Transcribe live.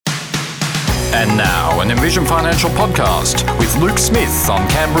And now, an Envision Financial podcast with Luke Smith on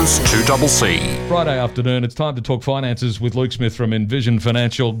Canberra's 2CC. Friday afternoon, it's time to talk finances with Luke Smith from Envision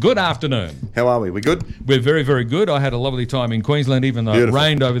Financial. Good afternoon. How are we? We good? We're very, very good. I had a lovely time in Queensland, even though Beautiful. It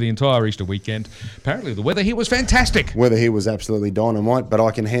rained over the entire Easter weekend. Apparently, the weather here was fantastic. Weather here was absolutely dynamite, but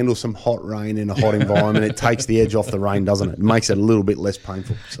I can handle some hot rain in a hot environment. It takes the edge off the rain, doesn't it? It makes it a little bit less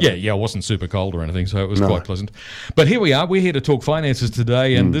painful. So. Yeah, it wasn't super cold or anything, so it was quite pleasant. But here we are. We're here to talk finances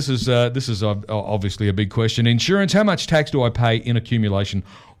today, and this is obviously a big question. Insurance, how much tax do I pay in accumulation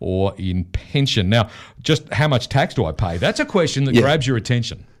or in pension? Now, just how much tax do I pay? That's a question that grabs your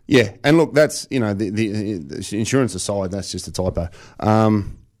attention. Yeah, and look, that's, the insurance aside, that's just a typo.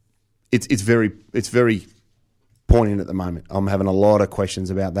 It's very poignant at the moment. I'm having a lot of questions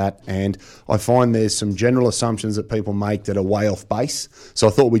about that, and I find there's some general assumptions that people make that are way off base. So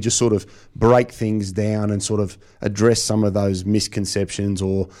I thought we'd just sort of break things down and sort of address some of those misconceptions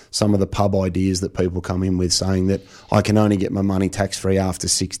or some of the pub ideas that people come in with, saying that I can only get my money tax-free after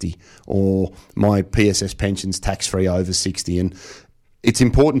 60 or my PSS pension's tax-free over 60. And it's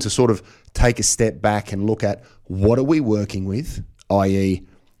important to sort of take a step back and look at what are we working with, i.e.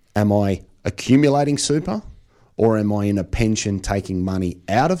 am I accumulating super? Or am I in a pension taking money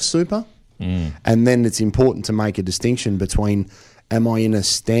out of super? And then it's important to make a distinction between am I in a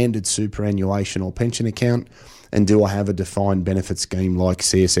standard superannuation or pension account, and do I have a defined benefit scheme like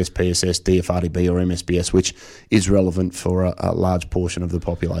CSS, PSS, DFRDB or MSBS, which is relevant for a large portion of the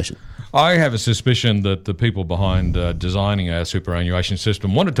population. I have a suspicion that the people behind designing our superannuation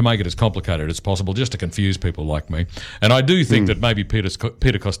system wanted to make it as complicated as possible just to confuse people like me. And I do think that maybe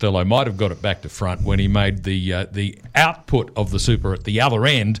Peter Costello might have got it back to front when he made the output of the super at the other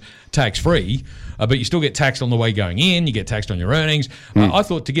end tax-free, but you still get taxed on the way going in, you get taxed on your earnings. I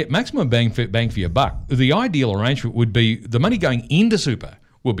thought to get maximum bang for your buck, the ideal arrangement would be the money going into super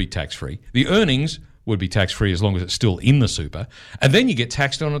will be tax-free. The earnings would be tax-free as long as it's still in the super, and then you get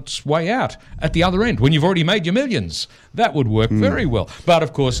taxed on its way out at the other end when you've already made your millions. That would work very well. But,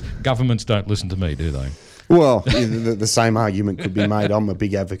 of course, governments don't listen to me, do they? Well, the same argument could be made. I'm a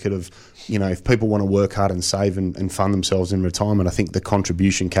big advocate of, if people want to work hard and save and fund themselves in retirement, I think the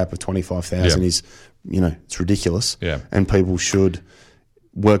contribution cap of $25,000 is, it's ridiculous. Yeah. And people should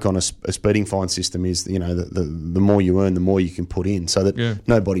work on a speeding fine system is, the more you earn, the more you can put in, so that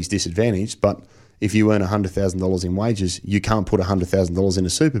nobody's disadvantaged. But if you earn $100,000 in wages, you can't put $100,000 in a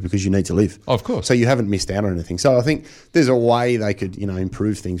super because you need to live. Of course. So you haven't missed out on anything. So I think there's a way they could,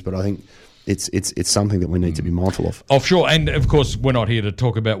 improve things, but I think it's something that we need to be mindful of. Oh, sure. And, of course, we're not here to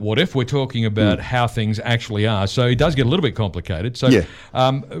talk about what if. We're talking about how things actually are. So it does get a little bit complicated. So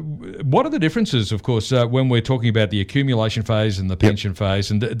what are the differences, of course, when we're talking about the accumulation phase and the pension phase?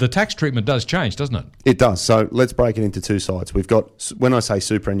 And the tax treatment does change, doesn't it? It does. So let's break it into two sides. We've got, when I say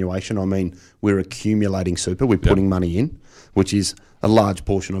superannuation, I mean we're accumulating super. We're putting money in, which is a large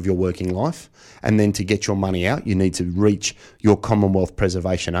portion of your working life. And then to get your money out, you need to reach your Commonwealth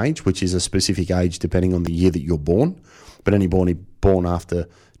preservation age, which is a specific age depending on the year that you're born. But anybody born after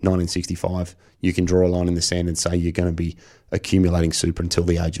 1965, you can draw a line in the sand and say you're going to be accumulating super until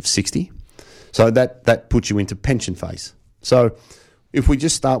the age of 60. So that puts you into pension phase. So if we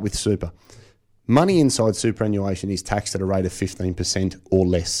just start with super, money inside superannuation is taxed at a rate of 15% or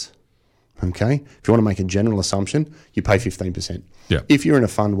less. Okay? If you want to make a general assumption, you pay 15%. Yeah. If you're in a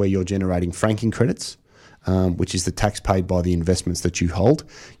fund where you're generating franking credits, which is the tax paid by the investments that you hold,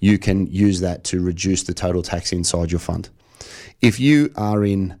 you can use that to reduce the total tax inside your fund. If you are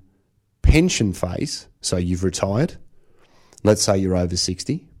in pension phase, so you've retired, let's say you're over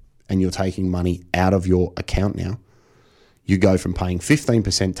 60 and you're taking money out of your account now, you go from paying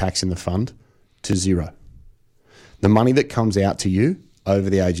 15% tax in the fund to zero. The money that comes out to you over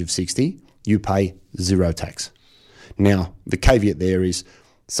the age of 60, you pay zero tax. Now, the caveat there is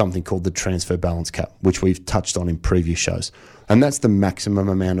something called the transfer balance cap, which we've touched on in previous shows. And that's the maximum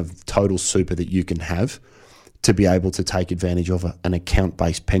amount of total super that you can have to be able to take advantage of an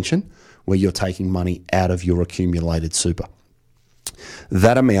account-based pension where you're taking money out of your accumulated super.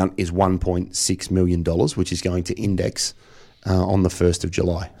 That amount is $1.6 million, which is going to index on the 1st of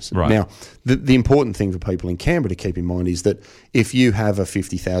July. Right. Now, the important thing for people in Canberra to keep in mind is that if you have a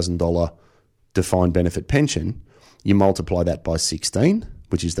 $50,000 defined benefit pension, you multiply that by 16,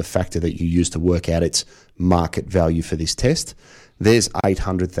 which is the factor that you use to work out its market value for this test. There's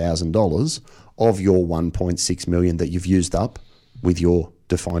 $800,000 of your $1.6 million that you've used up with your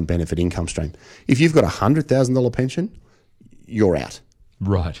defined benefit income stream. If you've got a $100,000 pension, you're out.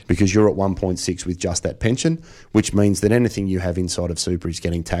 Right. Because you're at 1.6 with just that pension, which means that anything you have inside of super is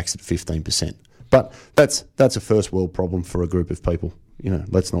getting taxed at 15%. But that's a first world problem for a group of people.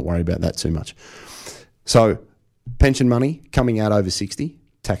 let's not worry about that too much. So pension money coming out over 60,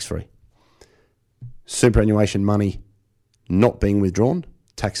 tax-free. Superannuation money not being withdrawn,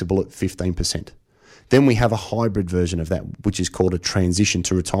 taxable at 15%. Then we have a hybrid version of that, which is called a transition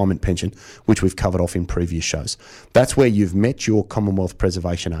to retirement pension, which we've covered off in previous shows. That's where you've met your Commonwealth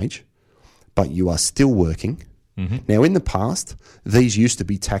preservation age, but you are still working. Mm-hmm. Now, in the past, these used to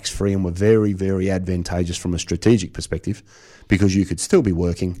be tax-free and were very, very advantageous from a strategic perspective because you could still be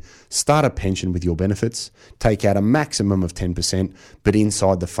working, start a pension with your benefits, take out a maximum of 10%, but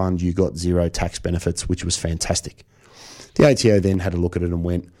inside the fund you got zero tax benefits, which was fantastic. The ATO then had a look at it and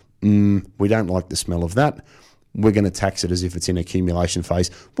went, we don't like the smell of that. We're going to tax it as if it's in accumulation phase.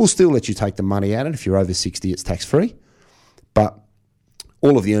 We'll still let you take the money out, and if you're over 60, it's tax-free. But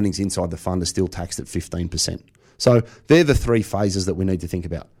all of the earnings inside the fund are still taxed at 15%. So they're the three phases that we need to think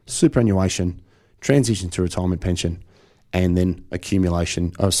about. Superannuation, transition to retirement pension, and then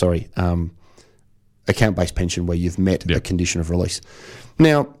account-based pension where you've met a condition of release.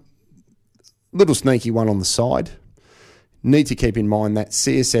 Now, little sneaky one on the side. Need to keep in mind that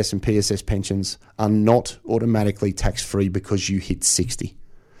CSS and PSS pensions are not automatically tax-free because you hit 60.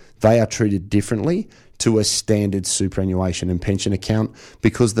 They are treated differently to a standard superannuation and pension account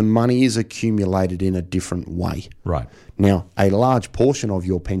because the money is accumulated in a different way. Right. Now, a large portion of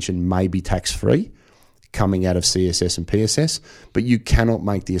your pension may be tax-free coming out of CSS and PSS, but you cannot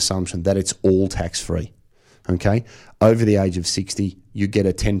make the assumption that it's all tax-free. Okay? Over the age of 60, you get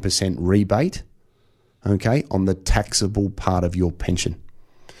a 10% rebate, okay, on the taxable part of your pension.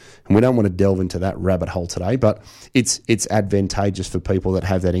 And we don't want to delve into that rabbit hole today, but it's advantageous for people that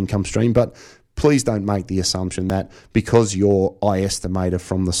have that income stream. But please don't make the assumption that because your estimator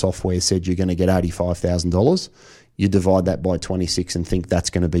from the software said you're going to get $85,000, you divide that by 26 and think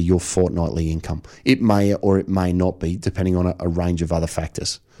that's going to be your fortnightly income. It may or it may not be, depending on a range of other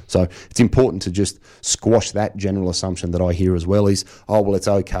factors. So it's important to just squash that general assumption that I hear as well is, it's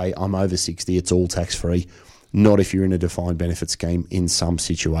okay, I'm over 60, it's all tax-free. Not if you're in a defined benefit scheme in some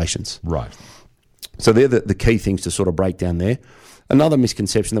situations. Right. So they're the key things to sort of break down there. Another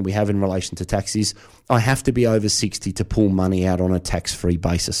misconception that we have in relation to tax is, I have to be over 60 to pull money out on a tax-free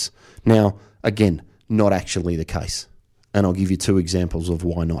basis. Now, again, not actually the case. And I'll give you two examples of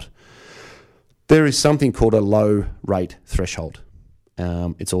why not. There is something called a low rate threshold.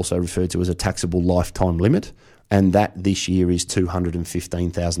 It's also referred to as a taxable lifetime limit, and that this year is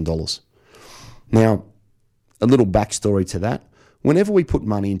 $215,000. Now, a little backstory to that. Whenever we put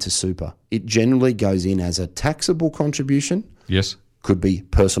money into super, it generally goes in as a taxable contribution. Yes. Could be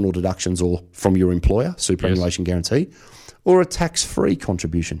personal deductions or from your employer, superannuation guarantee, or a tax-free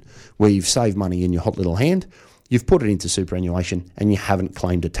contribution where you've saved money in your hot little hand, you've put it into superannuation and you haven't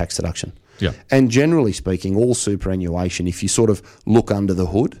claimed a tax deduction. Yeah. And generally speaking, all superannuation, if you sort of look under the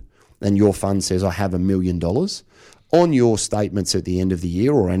hood and your fund says, I have $1 million, on your statements at the end of the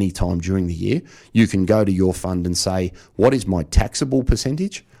year or any time during the year, you can go to your fund and say, what is my taxable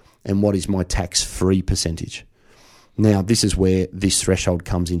percentage and what is my tax-free percentage? Now, this is where this threshold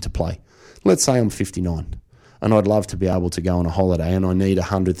comes into play. Let's say I'm 59 and I'd love to be able to go on a holiday and I need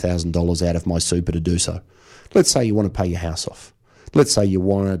 $100,000 out of my super to do so. Let's say you want to pay your house off. Let's say you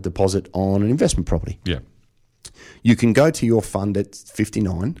want to deposit on an investment property. Yeah. You can go to your fund at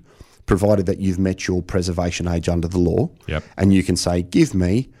 59, provided that you've met your preservation age under the law, yep, and you can say, give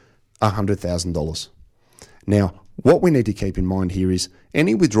me $100,000. Now, what we need to keep in mind here is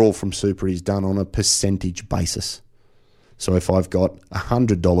any withdrawal from super is done on a percentage basis. So if I've got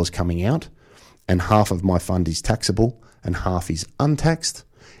 $100 coming out and half of my fund is taxable and half is untaxed,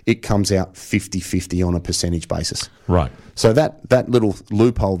 it comes out 50-50 on a percentage basis. Right. So that little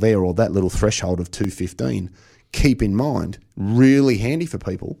loophole there, or that little threshold of 215, keep in mind, really handy for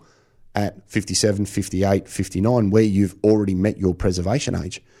people at 57, 58, 59, where you've already met your preservation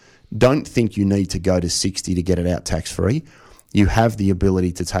age. Don't think you need to go to 60 to get it out tax-free. You have the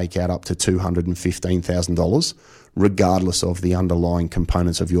ability to take out up to $215,000, regardless of the underlying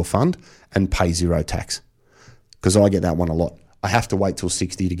components of your fund, and pay zero tax. Because I get that one a lot. I have to wait till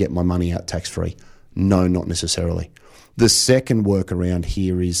 60 to get my money out tax-free. No, not necessarily. The second workaround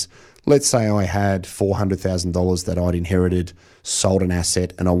here is, let's say I had $400,000 that I'd inherited, sold an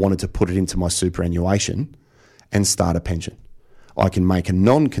asset, and I wanted to put it into my superannuation and start a pension. I can make a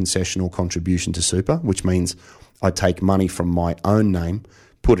non-concessional contribution to super, which means I take money from my own name,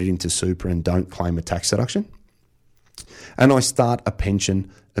 put it into super and don't claim a tax deduction. And I start a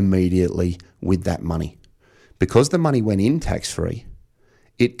pension immediately with that money. Because the money went in tax-free,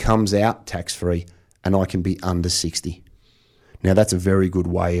 it comes out tax-free and I can be under 60. Now, that's a very good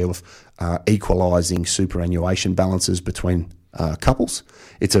way of equalising superannuation balances between couples.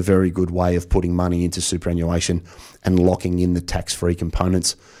 It's a very good way of putting money into superannuation and locking in the tax-free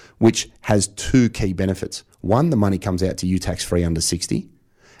components, which has two key benefits. One, the money comes out to you tax-free under 60.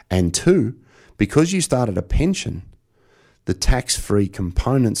 And two, because you started a pension, the tax-free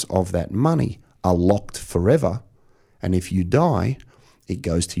components of that money are locked forever. And if you die, it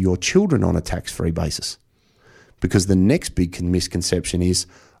goes to your children on a tax-free basis. Because the next big misconception is,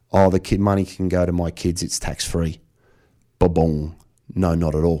 oh, the money can go to my kids, it's tax-free. Ba-bong. No,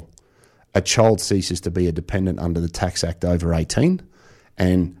 not at all. A child ceases to be a dependent under the Tax Act over 18,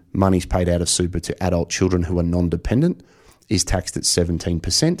 and money's paid out of super to adult children who are non-dependent is taxed at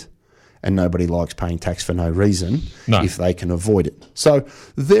 17%, and nobody likes paying tax for no reason if they can avoid it. So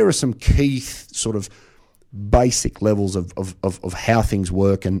there are some key sort of basic levels of how things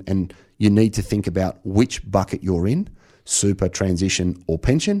work, and you need to think about which bucket you're in, super, transition or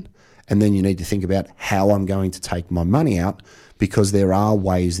pension, and then you need to think about how I'm going to take my money out, because there are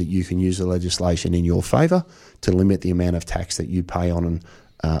ways that you can use the legislation in your favour to limit the amount of tax that you pay on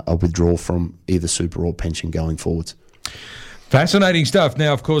a withdrawal from either super or pension going forwards. Fascinating stuff.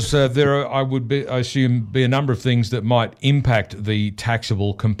 Now, of course, there are, I assume, be a number of things that might impact the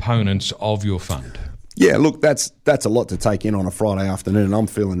taxable components of your fund. Yeah, look, that's a lot to take in on a Friday afternoon, and I'm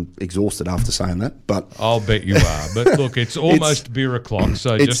feeling exhausted after saying that. But I'll bet you are. But look, it's almost beer o'clock,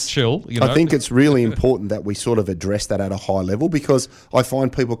 so just chill. I think it's really important that we sort of address that at a high level, because I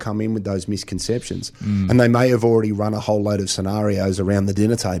find people come in with those misconceptions, and they may have already run a whole load of scenarios around the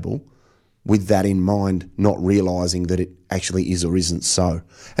dinner table with that in mind, not realising that it actually is or isn't so.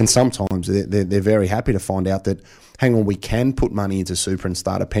 And sometimes they're very happy to find out that, hang on, we can put money into super and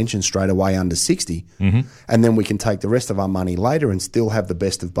start a pension straight away under 60, and then we can take the rest of our money later and still have the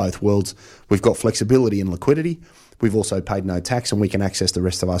best of both worlds. We've got flexibility and liquidity. We've also paid no tax, and we can access the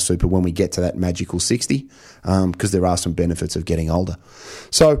rest of our super when we get to that magical 60, because there are some benefits of getting older.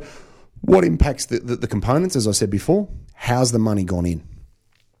 So what impacts the components, as I said before? How's the money gone in?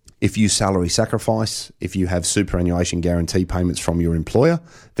 If you salary sacrifice, if you have superannuation guarantee payments from your employer,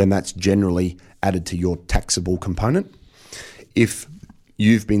 then that's generally added to your taxable component. If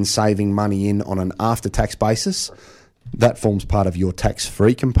you've been saving money in on an after-tax basis, that forms part of your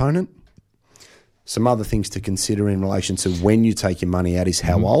tax-free component. Some other things to consider in relation to when you take your money out is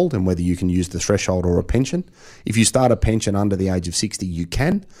how old and whether you can use the threshold or a pension. If you start a pension under the age of 60, you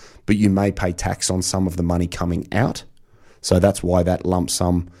can, but you may pay tax on some of the money coming out. So that's why that lump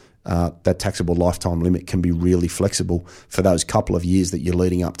sum, that taxable lifetime limit can be really flexible for those couple of years that you're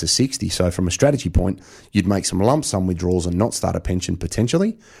leading up to 60. So from a strategy point, you'd make some lump sum withdrawals and not start a pension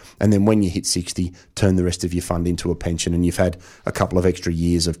potentially. And then when you hit 60, turn the rest of your fund into a pension, and you've had a couple of extra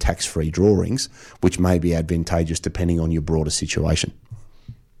years of tax-free drawings, which may be advantageous depending on your broader situation.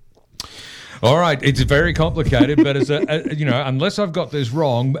 All right, it's very complicated, but as unless I've got this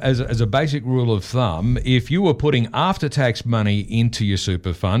wrong, as a basic rule of thumb, if you were putting after-tax money into your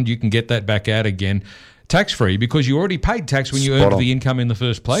super fund, you can get that back out again tax-free, because you already paid tax when you earned the income in the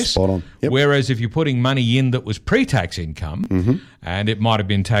first place. Spot on. Yep. Whereas if you're putting money in that was pre-tax income, and it might have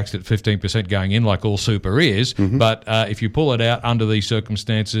been taxed at 15% going in, like all super is, but if you pull it out under these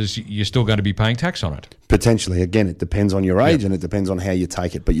circumstances, you're still going to be paying tax on it. Potentially. Again, it depends on your age and it depends on how you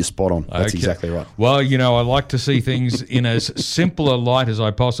take it, but you're spot on. That's exactly right. Well, I like to see things in as simple a light as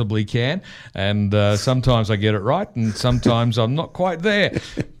I possibly can, and sometimes I get it right and sometimes I'm not quite there.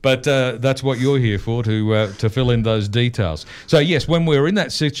 But that's what you're here for, to fill in those details. So, yes, when we're in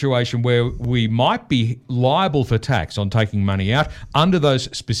that situation where we might be liable for tax on taking money out, under those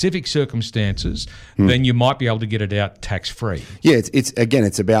specific circumstances, then you might be able to get it out tax-free. Yeah,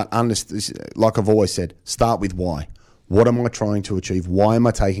 it's about, like I've always said, start with why. What am I trying to achieve? Why am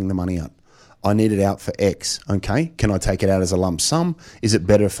I taking the money out? I need it out for X, okay? Can I take it out as a lump sum? Is it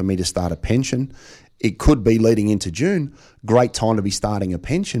better for me to start a pension? It could be leading into June, great time to be starting a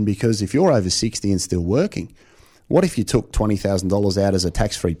pension, because if you're over 60 and still working, what if you took $20,000 out as a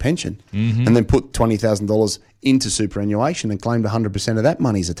tax-free pension and then put $20,000 into superannuation and claimed 100% of that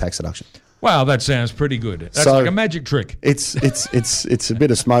money as a tax deduction? Wow, that sounds pretty good. That's like a magic trick. It's a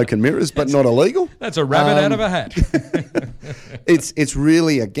bit of smoke and mirrors, but not illegal. That's a rabbit out of a hat. It's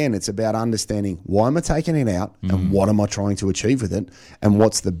really, again, it's about understanding why am I taking it out and what am I trying to achieve with it, and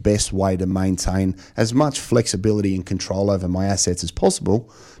what's the best way to maintain as much flexibility and control over my assets as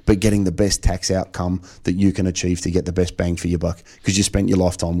possible, but getting the best tax outcome that you can achieve to get the best bang for your buck, because you spent your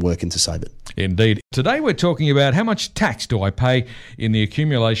lifetime working to save it. Indeed. Today we're talking about how much tax do I pay in the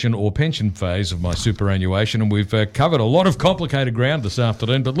accumulation or pension phase of my superannuation, and we've covered a lot of complicated ground this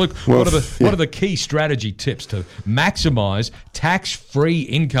afternoon. But look, what are the key strategy tips to maximise tax-free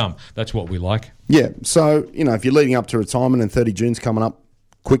income? That's what we like. Yeah, so, if you're leading up to retirement and 30 June's coming up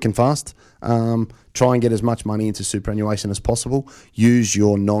quick and fast, try and get as much money into superannuation as possible. Use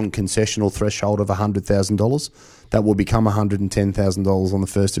your non-concessional threshold of $100,000. That will become $110,000 on the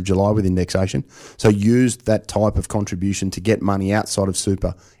 1st of July with indexation. So use that type of contribution to get money outside of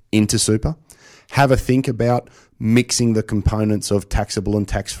super into super. Have a think about mixing the components of taxable and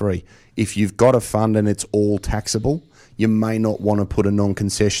tax-free. If you've got a fund and it's all taxable, you may not want to put a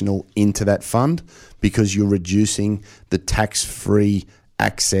non-concessional into that fund because you're reducing the tax-free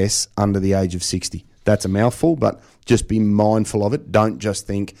access under the age of 60. That's a mouthful, but just be mindful of it. Don't just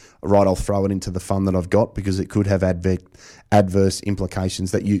think, right, I'll throw it into the fund that I've got, because it could have adverse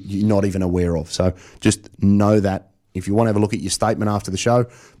implications that you're not even aware of. So just know that. If you want to have a look at your statement after the show,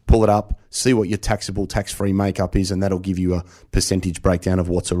 pull it up, see what your taxable, tax-free makeup is, and that'll give you a percentage breakdown of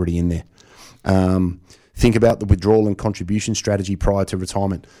what's already in there. Think about the withdrawal and contribution strategy prior to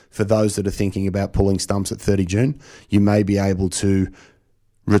retirement. For those that are thinking about pulling stumps at 30 June, you may be able to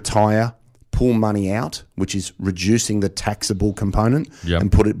retire, pull money out, which is reducing the taxable component,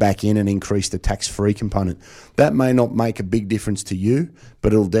 and put it back in and increase the tax-free component. That may not make a big difference to you,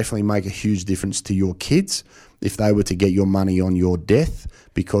 but it'll definitely make a huge difference to your kids if they were to get your money on your death,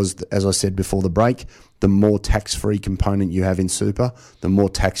 because, as I said before the break, the more tax-free component you have in super, the more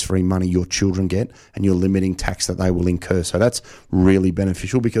tax-free money your children get, and you're limiting tax that they will incur. So that's really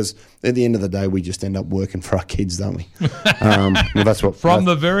beneficial, because at the end of the day, we just end up working for our kids, don't we? Well, that's what From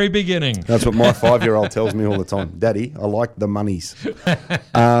the very beginning. That's what my 5-year-old tells me all the time. Daddy, I like the monies.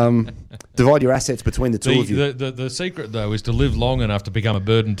 Divide your assets between the two of you. The secret, though, is to live long enough to become a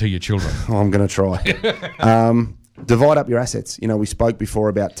burden to your children. I'm going to try. Divide up your assets. We spoke before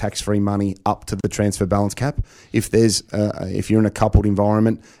about tax-free money up to the transfer balance cap. If you're in a coupled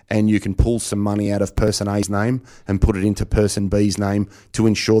environment and you can pull some money out of person A's name and put it into person B's name to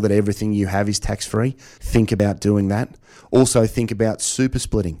ensure that everything you have is tax-free, think about doing that. Also, think about super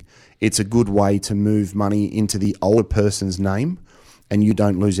splitting. It's a good way to move money into the older person's name, and you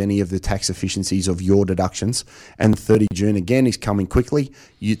don't lose any of the tax efficiencies of your deductions. And 30 June, again, is coming quickly.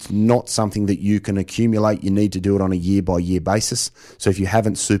 It's not something that you can accumulate. You need to do it on a year-by-year basis. So if you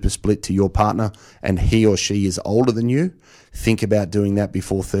haven't super split to your partner and he or she is older than you, think about doing that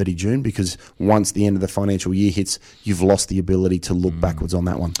before 30 June, because once the end of the financial year hits, you've lost the ability to look backwards on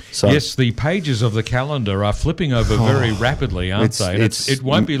that one. So, yes, the pages of the calendar are flipping over very rapidly, aren't they? It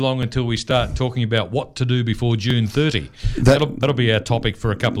won't be long until we start talking about what to do before June 30. That'll be our topic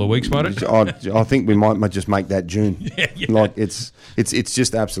for a couple of weeks, won't it? I think we might just make that June. Yeah. Like it's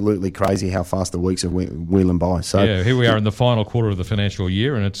just absolutely crazy how fast the weeks are wheeling by. So yeah, here we are in the final quarter of the financial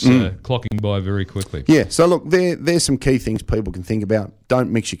year, and it's clocking by very quickly. Yeah, so look, there's some key things people can think about.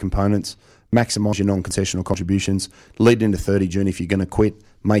 Don't mix your components. Maximise your non-concessional contributions. Lead into 30 June if you're going to quit.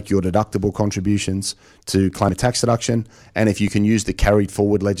 Make your deductible contributions to claim a tax deduction. And if you can use the carried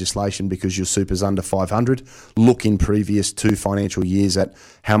forward legislation because your super's under 500, look in previous 2 financial years at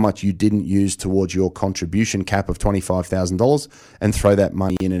how much you didn't use towards your contribution cap of $25,000 and throw that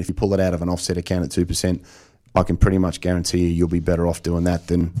money in. And if you pull it out of an offset account at 2%, I can pretty much guarantee you'll be better off doing that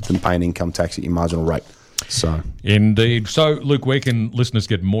than paying income tax at your marginal rate. So indeed. So, Luke, where can listeners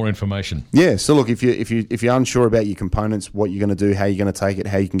get more information? Yeah. So, look, if you're unsure about your components, what you're going to do, how you're going to take it,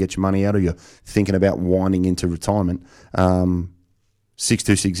 how you can get your money out, or you're thinking about winding into retirement,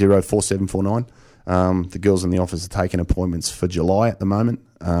 6260-4749. The girls in the office are taking appointments for July at the moment.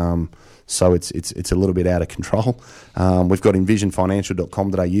 So it's a little bit out of control. We've got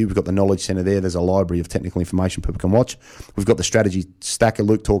envisionfinancial.com.au. We've got the Knowledge Centre there. There's a library of technical information people can watch. We've got the Strategy Stacker,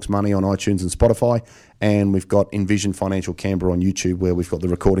 Luke Talks Money on iTunes and Spotify. And we've got Envision Financial Canberra on YouTube, where we've got the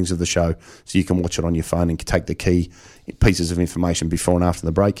recordings of the show, so you can watch it on your phone and take the key pieces of information before and after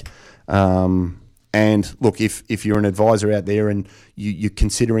the break. And look, if you're an advisor out there and you're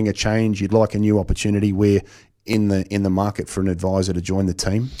considering a change, you'd like a new opportunity, we're in the market for an advisor to join the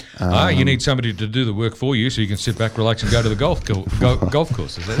team. You need somebody to do the work for you, so you can sit back, relax, and go to the golf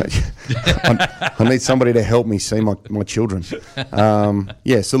course. Is that it? I need somebody to help me see my children.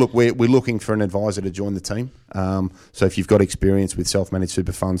 So look, we're looking for an advisor to join the team. So if you've got experience with self-managed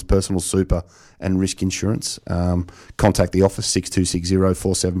super funds, personal super, and risk insurance, contact the office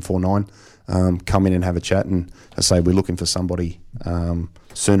 6260-4749. Come in and have a chat, and I say we're looking for somebody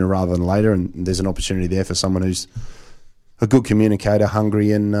sooner rather than later, and there's an opportunity there for someone who's a good communicator,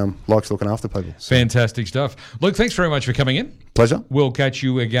 hungry, and likes looking after people. So, Fantastic stuff. Luke, thanks very much for coming in. pleasure. We'll catch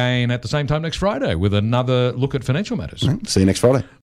you again at the same time next Friday with another look at financial matters. See you next Friday.